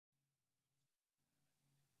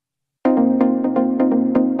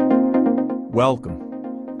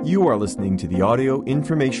Welcome. You are listening to the Audio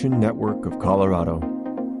Information Network of Colorado.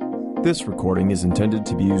 This recording is intended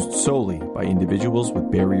to be used solely by individuals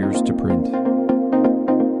with barriers to print.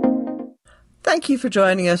 Thank you for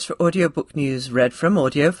joining us for Audiobook News, read from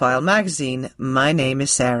AudioFile Magazine. My name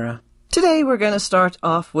is Sarah. Today we're going to start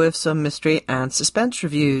off with some mystery and suspense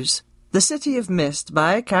reviews. The City of Mist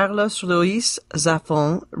by Carlos Ruiz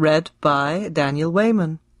Zafón, read by Daniel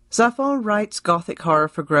Wayman. Zafón writes gothic horror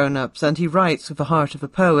for grown-ups, and he writes with the heart of a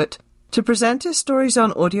poet. To present his stories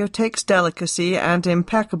on audio takes delicacy and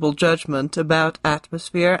impeccable judgment about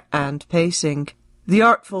atmosphere and pacing. The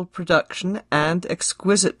artful production and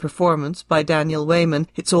exquisite performance by Daniel Wayman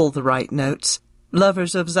hits all the right notes.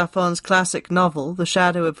 Lovers of Zafón's classic novel, The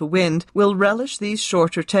Shadow of the Wind, will relish these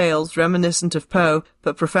shorter tales reminiscent of Poe,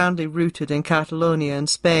 but profoundly rooted in Catalonia and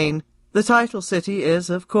Spain. The title city is,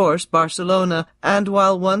 of course, Barcelona, and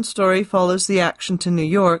while one story follows the action to New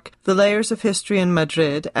York, the layers of history in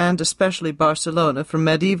Madrid, and especially Barcelona from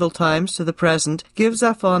medieval times to the present, give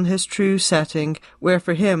Zafón his true setting, where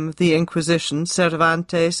for him the Inquisition,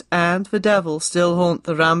 Cervantes, and the devil still haunt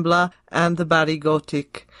the Rambla and the Barri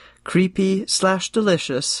Gothic.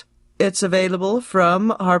 Creepy/delicious. It's available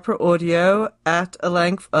from Harper Audio at a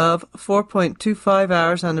length of 4.25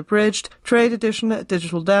 hours unabridged. Trade edition,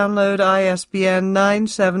 digital download, ISBN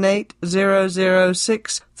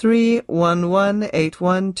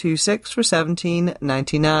 978-006-311-8126 for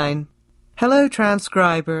 $17.99. Hello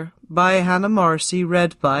Transcriber by Hannah Morrissey,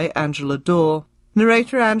 read by Angela Daw.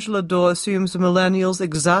 Narrator Angela Daw assumes a millennial's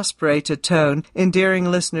exasperated tone, endearing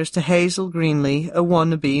listeners to Hazel Greenlee, a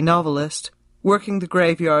wannabe novelist. Working the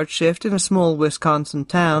graveyard shift in a small Wisconsin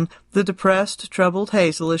town, the depressed, troubled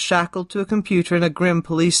Hazel is shackled to a computer in a grim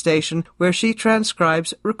police station where she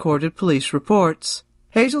transcribes recorded police reports.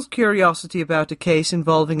 Hazel's curiosity about a case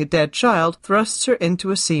involving a dead child thrusts her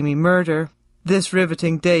into a seamy murder. This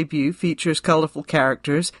riveting debut features colourful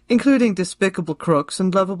characters, including despicable crooks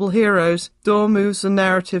and lovable heroes. Daw moves the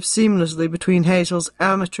narrative seamlessly between Hazel's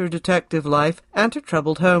amateur detective life and her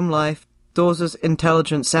troubled home life. Dawes'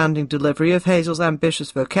 intelligent-sounding delivery of Hazel's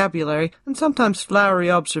ambitious vocabulary and sometimes flowery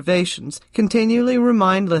observations continually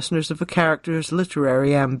remind listeners of the character's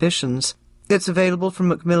literary ambitions. It's available from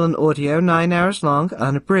Macmillan Audio, 9 hours long,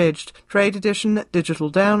 unabridged. Trade edition, digital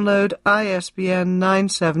download, ISBN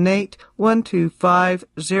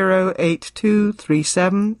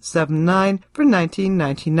 978-125-0823779 for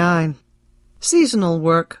 $19.99. Seasonal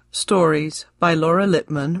Work Stories by Laura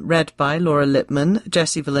Lippman, read by Laura Lippman,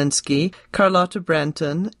 Jesse Valinsky, Carlotta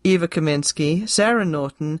Brenton, Eva Kaminsky, Sarah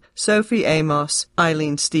Norton, Sophie Amos,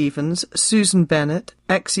 Eileen Stevens, Susan Bennett,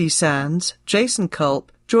 X.E. Sands, Jason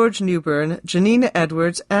Culp, George Newbern, Janina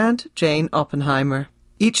Edwards, and Jane Oppenheimer.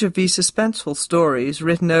 Each of these suspenseful stories,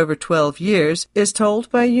 written over 12 years, is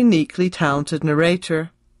told by a uniquely talented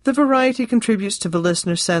narrator. The variety contributes to the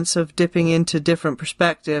listener's sense of dipping into different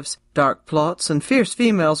perspectives. Dark plots and fierce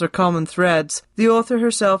females are common threads. The author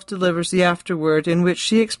herself delivers the afterword in which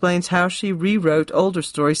she explains how she rewrote older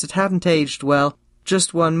stories that hadn't aged well.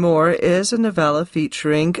 Just One More is a novella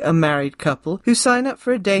featuring a married couple who sign up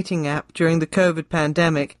for a dating app during the COVID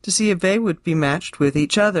pandemic to see if they would be matched with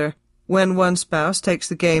each other. When one spouse takes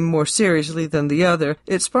the game more seriously than the other,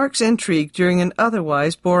 it sparks intrigue during an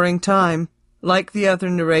otherwise boring time. Like the other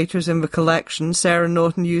narrators in the collection, Sarah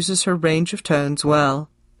Norton uses her range of tones well.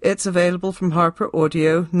 It's available from Harper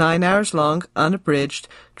Audio, 9 hours long, unabridged.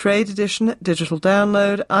 Trade edition, digital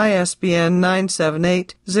download, ISBN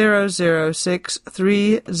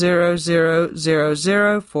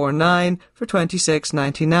 978-006-3000049 for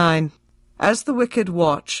 $26.99. As the Wicked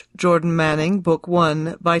Watch, Jordan Manning, Book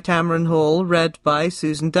 1, by Tamarin Hall, read by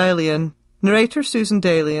Susan Dalian. Narrator Susan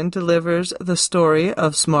Dalian delivers the story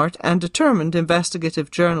of smart and determined investigative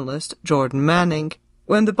journalist Jordan Manning.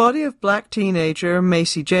 When the body of black teenager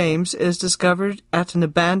Macy James is discovered at an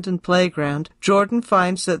abandoned playground, Jordan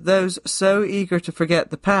finds that those so eager to forget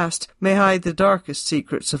the past may hide the darkest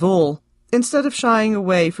secrets of all. Instead of shying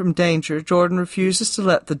away from danger, Jordan refuses to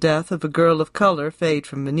let the death of a girl of colour fade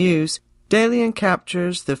from the news. Dalian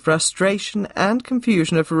captures the frustration and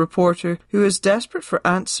confusion of a reporter who is desperate for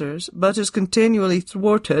answers but is continually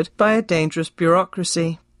thwarted by a dangerous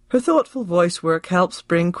bureaucracy. Her thoughtful voice work helps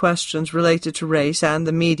bring questions related to race and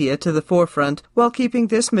the media to the forefront while keeping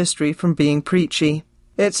this mystery from being preachy.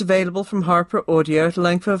 It's available from Harper Audio at a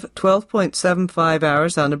length of 12.75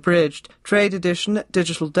 hours unabridged. Trade edition,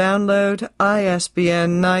 digital download,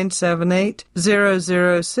 ISBN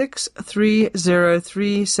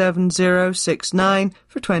 978-006-3037069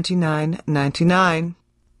 for $29.99.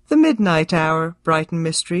 The Midnight Hour, Brighton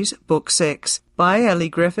Mysteries, Book 6, by Ellie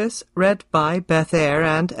Griffiths, read by Beth Eyre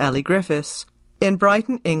and Ellie Griffiths. In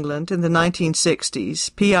Brighton, England, in the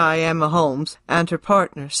 1960s, P.I. Emma Holmes and her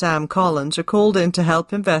partner, Sam Collins, are called in to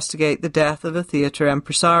help investigate the death of a theatre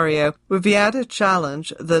impresario, with the added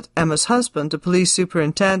challenge that Emma's husband, a police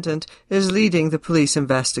superintendent, is leading the police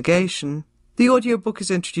investigation. The audiobook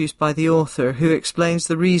is introduced by the author, who explains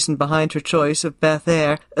the reason behind her choice of Beth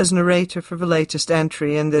Eyre as narrator for the latest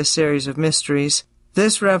entry in this series of mysteries.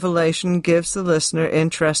 This revelation gives the listener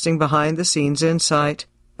interesting behind-the-scenes insight.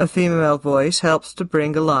 A female voice helps to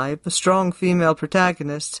bring alive the strong female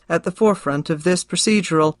protagonists at the forefront of this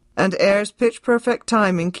procedural, and Eyre's pitch-perfect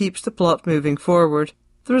timing keeps the plot moving forward.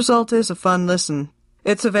 The result is a fun listen.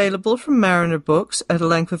 It's available from Mariner Books at a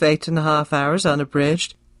length of 8.5 hours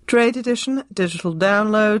unabridged. Trade edition, digital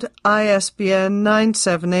download, ISBN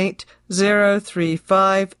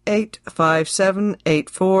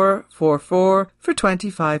 978-035-857-8444 for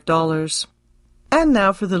 $25. And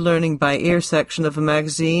now for the Learning by Ear section of the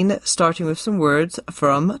magazine, starting with some words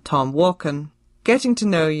from Tom Walken. Getting to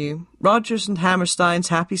Know You. Rodgers and Hammerstein's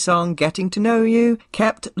happy song Getting to Know You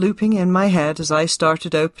kept looping in my head as I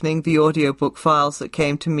started opening the audiobook files that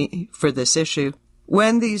came to me for this issue.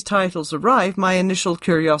 When these titles arrive, my initial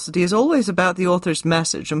curiosity is always about the author's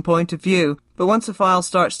message and point of view, but once a file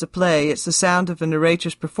starts to play, it's the sound of a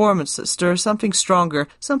narrator's performance that stirs something stronger,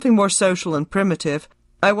 something more social and primitive.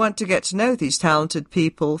 I want to get to know these talented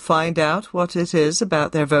people, find out what it is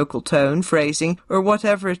about their vocal tone, phrasing, or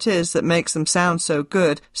whatever it is that makes them sound so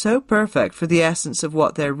good, so perfect for the essence of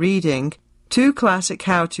what they're reading. Two classic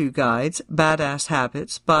how-to guides, Badass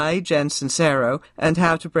Habits by Jen Sincero and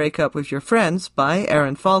How to Break Up with Your Friends by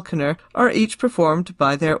Erin Falconer, are each performed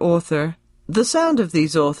by their author. The sound of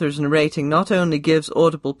these authors narrating not only gives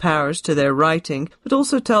audible powers to their writing, but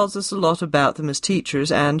also tells us a lot about them as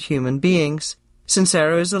teachers and human beings.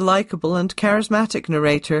 Sincero is a likable and charismatic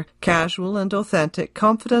narrator, casual and authentic,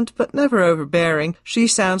 confident but never overbearing. She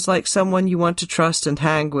sounds like someone you want to trust and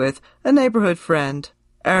hang with, a neighborhood friend.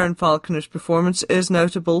 Erin Falconer's performance is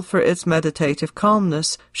notable for its meditative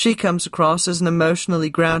calmness. She comes across as an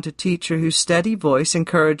emotionally grounded teacher whose steady voice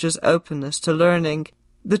encourages openness to learning.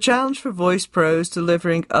 The challenge for voice pros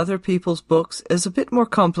delivering other people's books is a bit more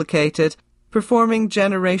complicated. Performing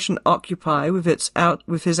Generation Occupy with his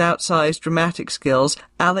outsized dramatic skills,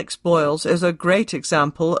 Alex Boyles is a great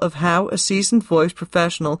example of how a seasoned voice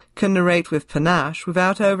professional can narrate with panache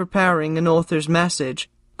without overpowering an author's message.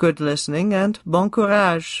 Good listening and bon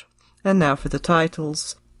courage. And now for the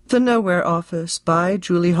titles. The Nowhere Office by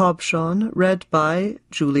Julie Hobshawn, read by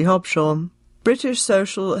Julie Hobshawn. British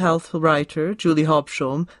social health writer Julie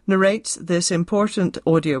Hobshawn narrates this important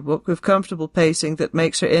audiobook with comfortable pacing that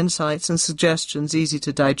makes her insights and suggestions easy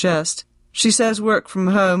to digest. She says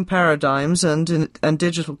work-from-home paradigms and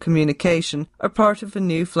digital communication are part of the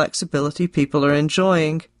new flexibility people are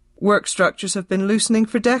enjoying. Work structures have been loosening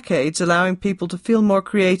for decades, allowing people to feel more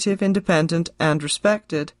creative, independent, and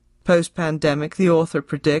respected. Post-pandemic, the author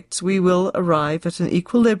predicts, we will arrive at an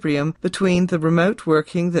equilibrium between the remote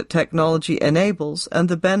working that technology enables and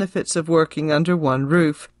the benefits of working under one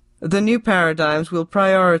roof. The new paradigms will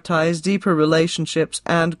prioritize deeper relationships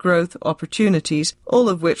and growth opportunities, all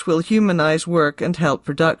of which will humanize work and help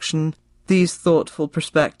production. These thoughtful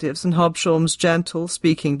perspectives and Hobshawn's gentle,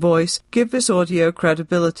 speaking voice give this audio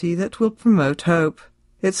credibility that will promote hope.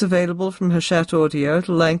 It's available from Hachette Audio at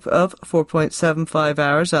a length of 4.75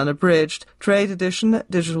 hours unabridged. Trade edition,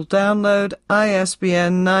 digital download,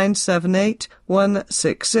 ISBN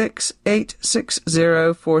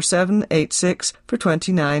 978-166-860-4786 for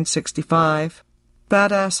 $29.65.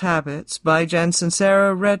 Badass Habits by Jen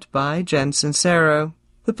Sincero, read by Jen Sincero.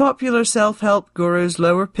 The popular self-help guru's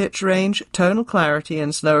lower pitch range, tonal clarity,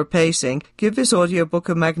 and slower pacing give this audiobook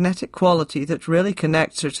a magnetic quality that really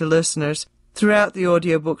connects her to listeners. Throughout the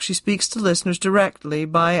audiobook, she speaks to listeners directly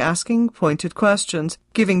by asking pointed questions,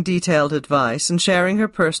 giving detailed advice, and sharing her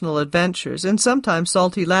personal adventures in sometimes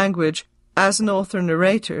salty language. As an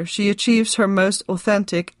author-narrator, she achieves her most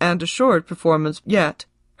authentic and assured performance yet.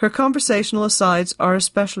 Her conversational asides are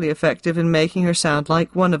especially effective in making her sound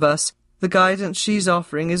like one of us. The guidance she's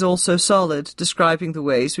offering is also solid, describing the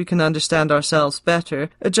ways we can understand ourselves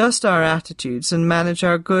better, adjust our attitudes, and manage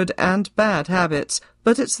our good and bad habits.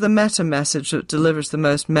 But it's the meta-message that delivers the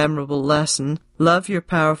most memorable lesson. Love your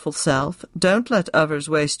powerful self. Don't let others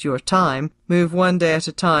waste your time. Move one day at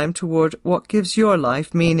a time toward what gives your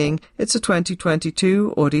life meaning. It's a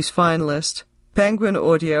 2022 Audi's finalist. Penguin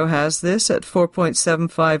Audio has this at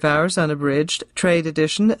 4.75 hours unabridged, trade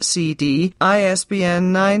edition, CD,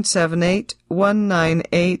 ISBN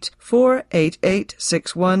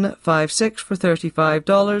 978-198-488-6156 for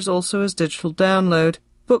 $35, also as digital download.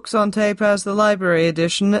 Books on Tape has the library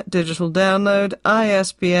edition, digital download,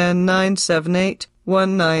 ISBN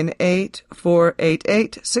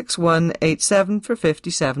 978-198-488-6187 for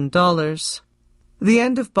 $57. The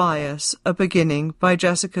End of Bias, A Beginning by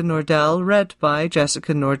Jessica Nordell, read by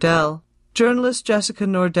Jessica Nordell. Journalist Jessica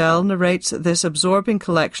Nordell narrates this absorbing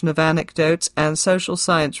collection of anecdotes and social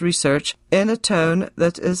science research in a tone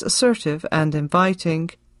that is assertive and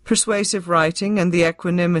inviting. Persuasive writing and the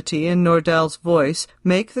equanimity in Nordell's voice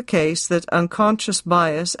make the case that unconscious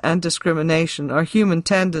bias and discrimination are human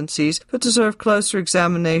tendencies but deserve closer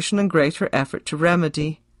examination and greater effort to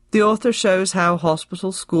remedy. The author shows how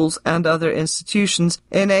hospitals, schools, and other institutions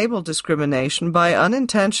enable discrimination by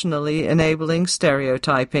unintentionally enabling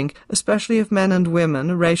stereotyping, especially of men and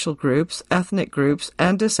women, racial groups, ethnic groups,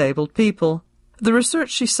 and disabled people. The research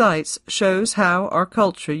she cites shows how our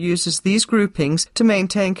culture uses these groupings to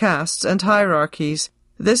maintain castes and hierarchies.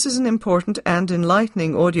 This is an important and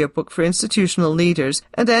enlightening audiobook for institutional leaders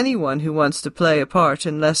and anyone who wants to play a part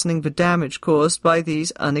in lessening the damage caused by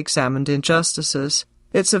these unexamined injustices.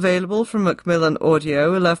 It's available from Macmillan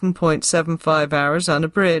Audio, 11.75 hours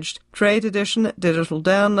unabridged. Trade edition, digital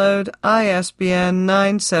download, ISBN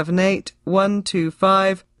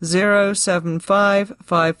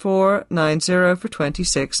 978-125-075-5490 for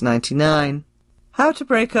 $26.99. How to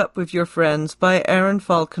Break Up with Your Friends by Erin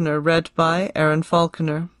Falconer, read by Erin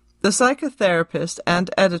Falconer. The psychotherapist and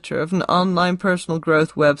editor of an online personal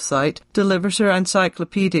growth website delivers her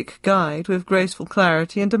encyclopedic guide with graceful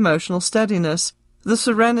clarity and emotional steadiness. The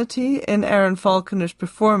serenity in Erin Falconer's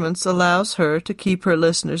performance allows her to keep her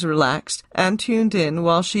listeners relaxed and tuned in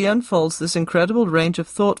while she unfolds this incredible range of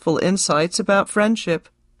thoughtful insights about friendship.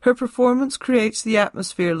 Her performance creates the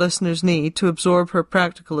atmosphere listeners need to absorb her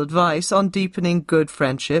practical advice on deepening good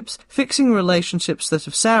friendships, fixing relationships that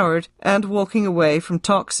have soured, and walking away from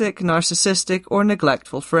toxic, narcissistic, or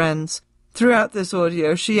neglectful friends. Throughout this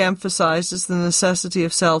audio, she emphasizes the necessity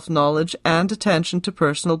of self-knowledge and attention to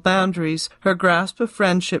personal boundaries. Her grasp of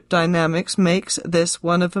friendship dynamics makes this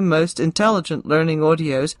one of the most intelligent learning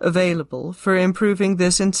audios available for improving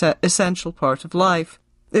this essential part of life.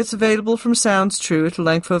 It's available from Sounds True at a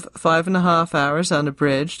length of 5.5 hours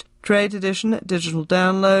unabridged. Trade edition, digital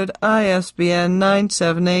download, ISBN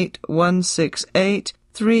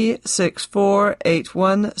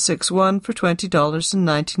 978-168-364-8161 for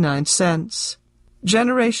 $20.99.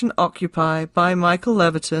 Generation Occupy by Michael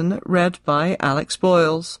Leviton, read by Alex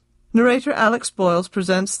Boyles. Narrator Alex Boyles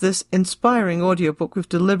presents this inspiring audiobook with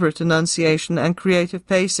deliberate enunciation and creative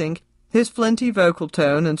pacing. His flinty vocal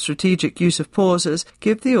tone and strategic use of pauses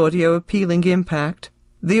give the audio appealing impact.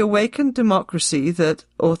 The awakened democracy that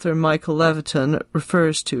author Michael Leviton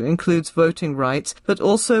refers to includes voting rights, but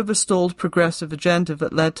also the stalled progressive agenda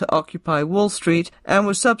that led to Occupy Wall Street and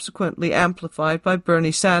was subsequently amplified by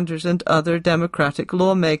Bernie Sanders and other Democratic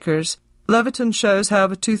lawmakers. Leviton shows how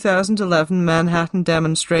the 2011 Manhattan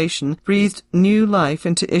demonstration breathed new life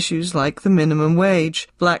into issues like the minimum wage,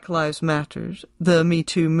 Black Lives Matter, the Me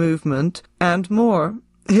Too movement, and more.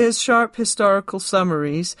 His sharp historical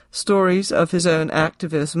summaries, stories of his own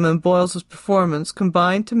activism, and Boyles' performance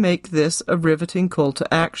combine to make this a riveting call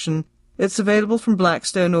to action. It's available from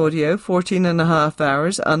Blackstone Audio, 14.5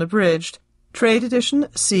 hours, unabridged. Trade edition,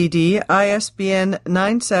 CD, ISBN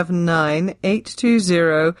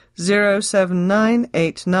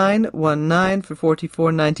 979-820-0798919 for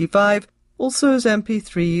 $44.95, also as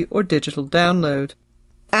MP3 or digital download.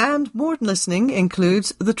 And modern listening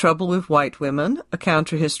includes The Trouble with White Women, A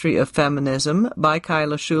Counter-History of Feminism by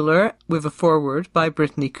Kyla Schuler, with a foreword by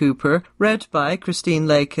Brittany Cooper, read by Christine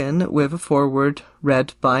Lakin, with a foreword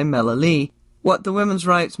read by Mela Lee. What the Women's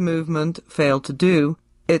Rights Movement Failed to Do.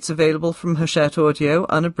 It's available from Hachette Audio,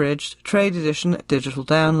 unabridged, trade edition, digital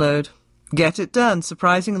download. Get It Done,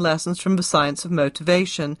 Surprising Lessons from the Science of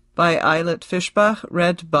Motivation by Eilert Fischbach,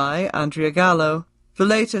 read by Andrea Gallo. The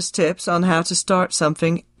latest tips on how to start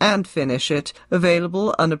something and finish it,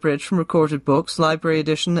 available unabridged from Recorded Books, Library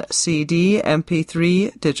Edition, CD,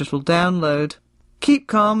 MP3, digital download. Keep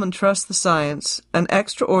Calm and Trust the Science, An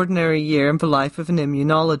Extraordinary Year in the Life of an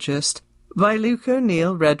Immunologist, by Luke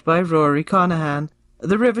O'Neill, read by Rory Conahan.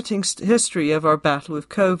 The Riveting History of Our Battle with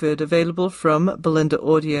COVID, available from Belinda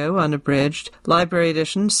Audio, unabridged, Library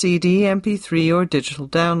Edition, CD, MP3, or digital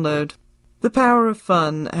download. The Power of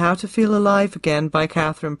Fun, How to Feel Alive Again by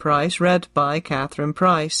Catherine Price, read by Catherine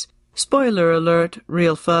Price. Spoiler alert,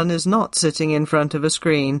 real fun is not sitting in front of a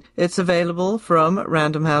screen. It's available from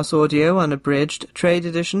Random House Audio Unabridged, Trade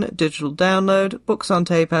Edition, Digital Download, Books on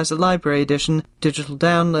Tape as a Library Edition, Digital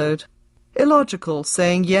Download. Illogical,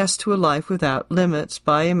 Saying Yes to a Life Without Limits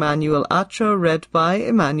by Emmanuel Acho, read by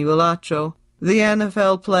Emmanuel Acho. The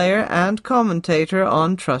NFL player and commentator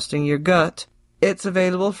on Trusting Your Gut. It's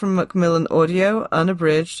available from Macmillan Audio,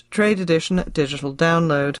 Unabridged, Trade Edition, Digital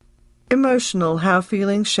Download. Emotional, How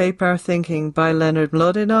Feelings Shape Our Thinking by Leonard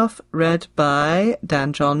Mlodinow, read by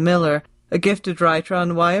Dan John Miller, a gifted writer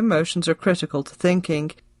on why emotions are critical to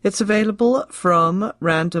thinking. It's available from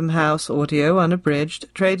Random House Audio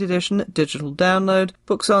Unabridged, Trade Edition, Digital Download.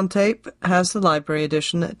 Books on Tape has the Library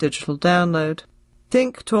Edition, Digital Download.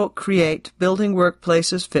 Think, Talk, Create, Building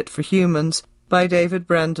Workplaces Fit for Humans by David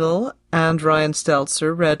Brendel and Ryan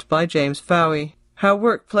Stelzer, read by James Fowey. How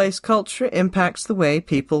Workplace Culture Impacts the Way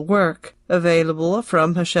People Work. Available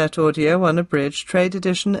from Hachette Audio Unabridged, Trade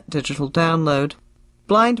Edition, Digital Download.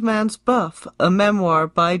 Blind Man's Buff, a memoir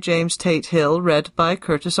by James Tate Hill, read by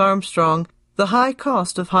Curtis Armstrong. The High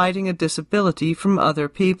Cost of Hiding a Disability from Other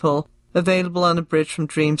People. Available unabridged from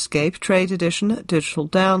Dreamscape, Trade Edition, Digital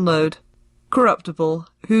Download. Corruptible,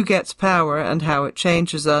 Who Gets Power and How It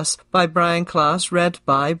Changes Us by Brian Klaas, read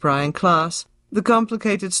by Brian Klaas. The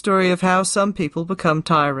complicated story of how some people become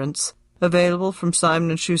tyrants. Available from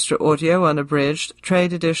Simon & Schuster Audio Unabridged,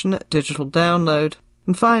 Trade Edition, Digital Download.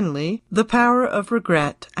 And finally, The Power of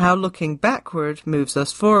Regret, How Looking Backward Moves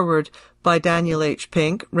Us Forward by Daniel H.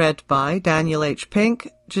 Pink, read by Daniel H. Pink,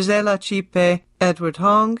 Gisela Chipe, Edward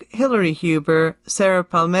Hong, Hilary Huber, Sarah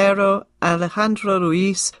Palmero, Alejandro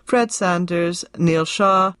Ruiz, Fred Sanders, Neil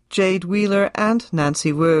Shaw, Jade Wheeler, and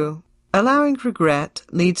Nancy Wu. Allowing Regret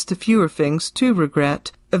Leads to Fewer Things to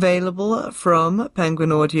Regret. Available from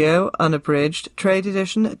Penguin Audio, Unabridged, Trade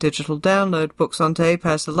Edition, Digital Download. Books on Tape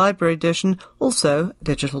has the Library Edition, also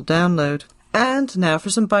Digital Download. And now for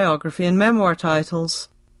some biography and memoir titles.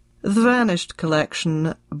 The Vanished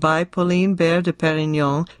Collection by Pauline Baird de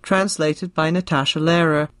Perignon, translated by Natasha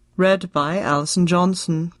Lehrer, read by Alison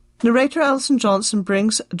Johnson. Narrator Alison Johnson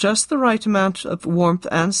brings just the right amount of warmth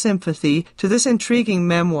and sympathy to this intriguing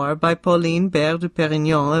memoir by Pauline Baird de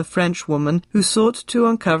Perignon, a French woman who sought to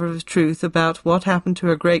uncover the truth about what happened to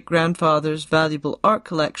her great-grandfather's valuable art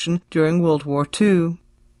collection during World War II.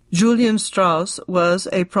 Julian Strauss was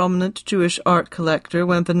a prominent Jewish art collector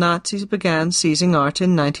when the Nazis began seizing art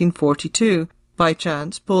in 1942. By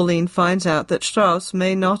chance, Pauline finds out that Strauss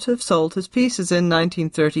may not have sold his pieces in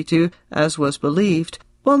 1932, as was believed.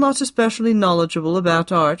 While not especially knowledgeable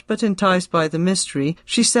about art, but enticed by the mystery,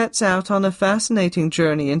 she sets out on a fascinating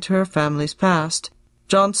journey into her family's past.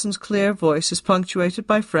 Johnson's clear voice is punctuated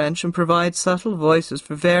by French and provides subtle voices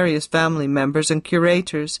for various family members and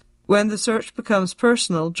curators. When the search becomes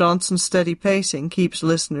personal, Johnson's steady pacing keeps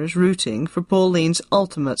listeners rooting for Pauline's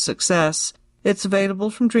ultimate success. It's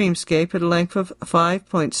available from Dreamscape at a length of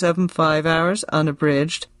 5.75 hours,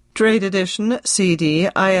 unabridged. Trade Edition, CD,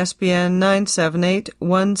 ISBN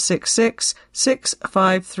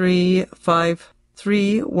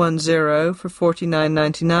 978-166-653-5310 for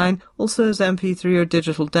 $49.99, also as MP3 or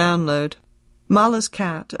digital download. Mala's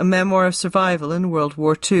Cat, a memoir of survival in World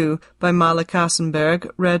War II by Mala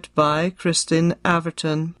Kassenberg, read by Kristin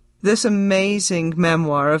Averton. This amazing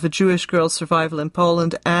memoir of a Jewish girl's survival in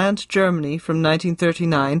Poland and Germany from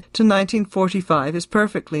 1939 to 1945 is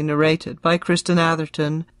perfectly narrated by Kristin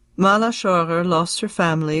Atherton. Mala Schorer lost her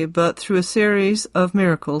family, but through a series of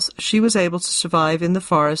miracles, she was able to survive in the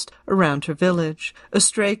forest around her village. A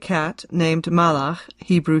stray cat named Malach,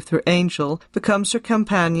 Hebrew for angel, becomes her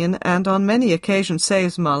companion and on many occasions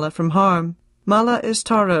saves Mala from harm. Mala is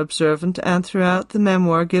Torah observant and throughout the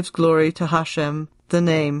memoir gives glory to Hashem, the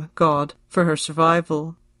name, God, for her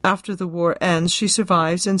survival. After the war ends, she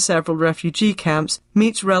survives in several refugee camps,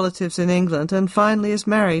 meets relatives in England, and finally is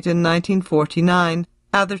married in 1949.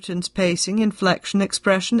 Atherton's pacing, inflection,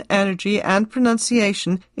 expression, energy, and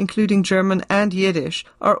pronunciation, including German and Yiddish,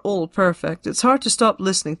 are all perfect. It's hard to stop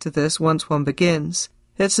listening to this once one begins.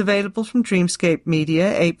 It's available from Dreamscape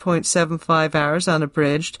Media, 8.75 hours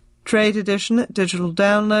unabridged. Trade Edition, digital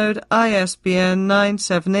download, ISBN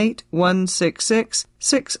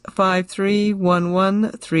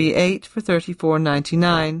 978-166-653-1138 for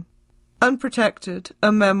 $34.99. Unprotected,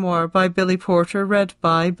 a memoir by Billy Porter, read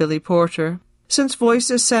by Billy Porter. Since voice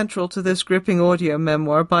is central to this gripping audio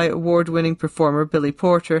memoir by award-winning performer Billy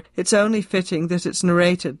Porter, it's only fitting that it's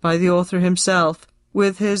narrated by the author himself.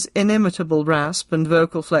 With his inimitable rasp and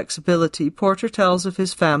vocal flexibility, Porter tells of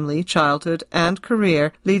his family, childhood, and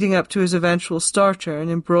career leading up to his eventual star turn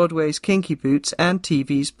in Broadway's Kinky Boots and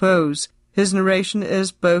TV's Pose. His narration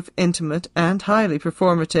is both intimate and highly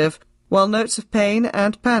performative, while notes of pain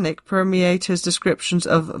and panic permeate his descriptions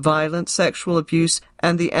of violent sexual abuse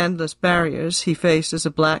and the endless barriers he faced as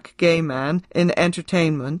a black gay man in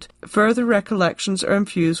entertainment. Further recollections are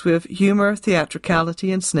infused with humor,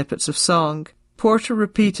 theatricality, and snippets of song. Porter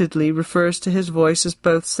repeatedly refers to his voice as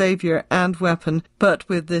both savior and weapon, but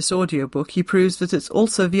with this audiobook he proves that it's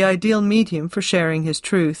also the ideal medium for sharing his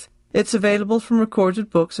truth. It's available from Recorded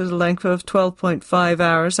Books at a length of 12.5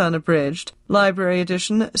 hours unabridged. Library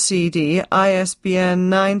edition, CD, ISBN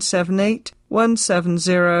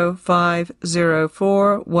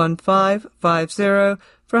 978-170-504-1550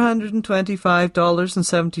 for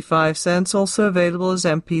 $125.75, also available as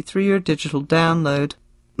MP3 or digital download.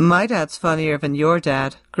 My Dad's Funnier Than Your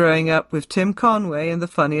Dad, Growing Up with Tim Conway in the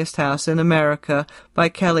Funniest House in America, by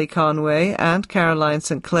Kelly Conway and Caroline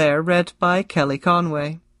St. Clair, read by Kelly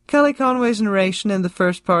Conway. Kelly Conway's narration in the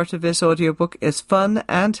first part of this audiobook is fun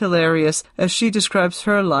and hilarious as she describes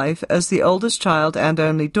her life as the oldest child and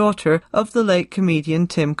only daughter of the late comedian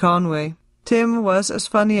Tim Conway. Tim was as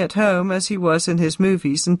funny at home as he was in his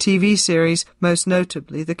movies and TV series, most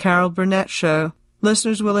notably The Carol Burnett Show.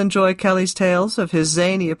 Listeners will enjoy Kelly's tales of his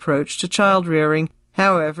zany approach to child-rearing.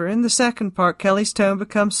 However, in the second part, Kelly's tone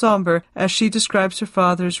becomes somber as she describes her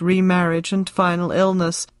father's remarriage and final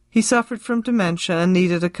illness. He suffered from dementia and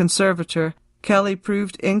needed a conservator. Kelly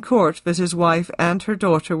proved in court that his wife and her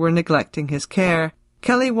daughter were neglecting his care.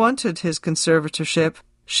 Kelly wanted his conservatorship.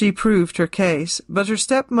 She proved her case, but her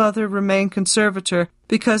stepmother remained conservator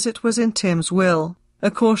because it was in Tim's will.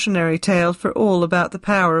 A cautionary tale for all about the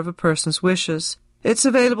power of a person's wishes. It's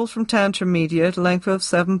available from Tantrum Media at a length of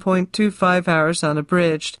 7.25 hours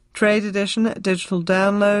unabridged. Trade edition, digital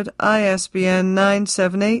download, ISBN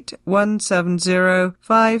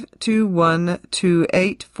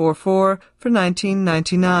 978-170-521-2844 for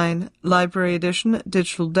 $19.99. Library edition,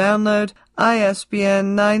 digital download,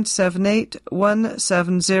 ISBN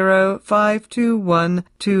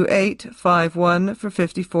 978-170-521-2851 for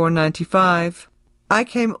 $54.95. I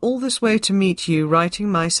Came All This Way to Meet You, Writing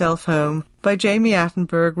Myself Home, by Jamie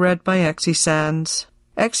Attenberg, read by Exie Sands.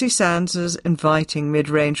 Exie Sands' inviting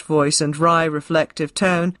mid-range voice and wry, reflective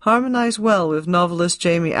tone harmonize well with novelist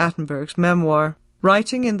Jamie Attenberg's memoir.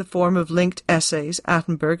 Writing in the form of linked essays,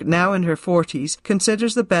 Attenberg, now in her 40s,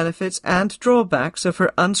 considers the benefits and drawbacks of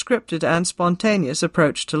her unscripted and spontaneous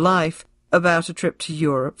approach to life. About a trip to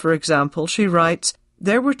Europe, for example, she writes,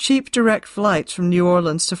 "There were cheap direct flights from New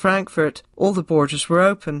Orleans to Frankfurt. All the borders were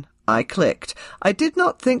open. I clicked. I did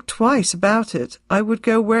not think twice about it. I would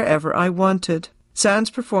go wherever I wanted." Sands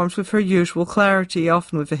performs with her usual clarity,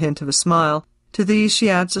 often with a hint of a smile. To these she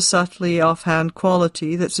adds a subtly offhand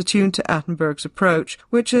quality that's attuned to Attenberg's approach,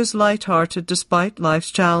 which is light-hearted despite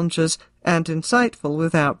life's challenges and insightful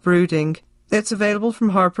without brooding. It's available from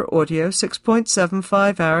Harper Audio,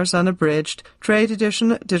 6.75 hours unabridged. Trade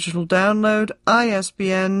edition, digital download,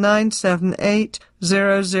 ISBN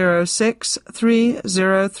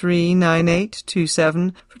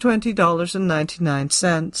 978-006-3039827 for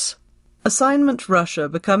 $20.99. Assignment Russia,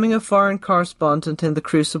 Becoming a Foreign Correspondent in the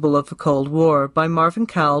Crucible of the Cold War, by Marvin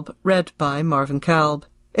Kalb, read by Marvin Kalb.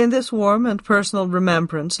 In this warm and personal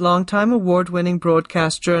remembrance, longtime award-winning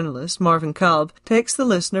broadcast journalist Marvin Kalb takes the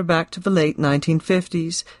listener back to the late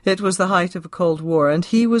 1950s. It was the height of the Cold War, and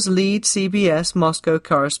he was lead CBS Moscow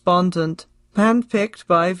correspondent. Handpicked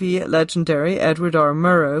by the legendary Edward R.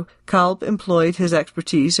 Murrow, Kalb employed his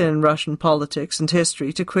expertise in Russian politics and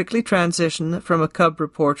history to quickly transition from a cub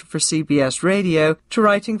reporter for CBS Radio to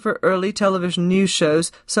writing for early television news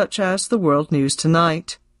shows such as The World News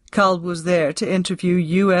Tonight. Kalb was there to interview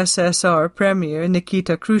USSR Premier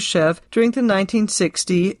Nikita Khrushchev during the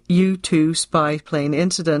 1960 U-2 spy plane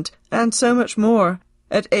incident, and so much more.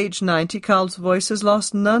 At age 90, Kalb's voice has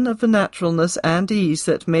lost none of the naturalness and ease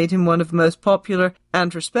that made him one of the most popular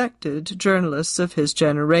and respected journalists of his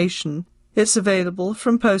generation. It's available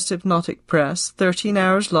from Post-Hypnotic Press, 13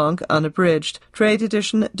 hours long, unabridged. Trade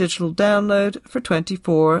edition, digital download for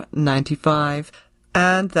 $24.95.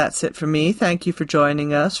 And that's it for me. Thank you for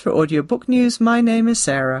joining us for Audiobook News. My name is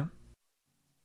Sarah.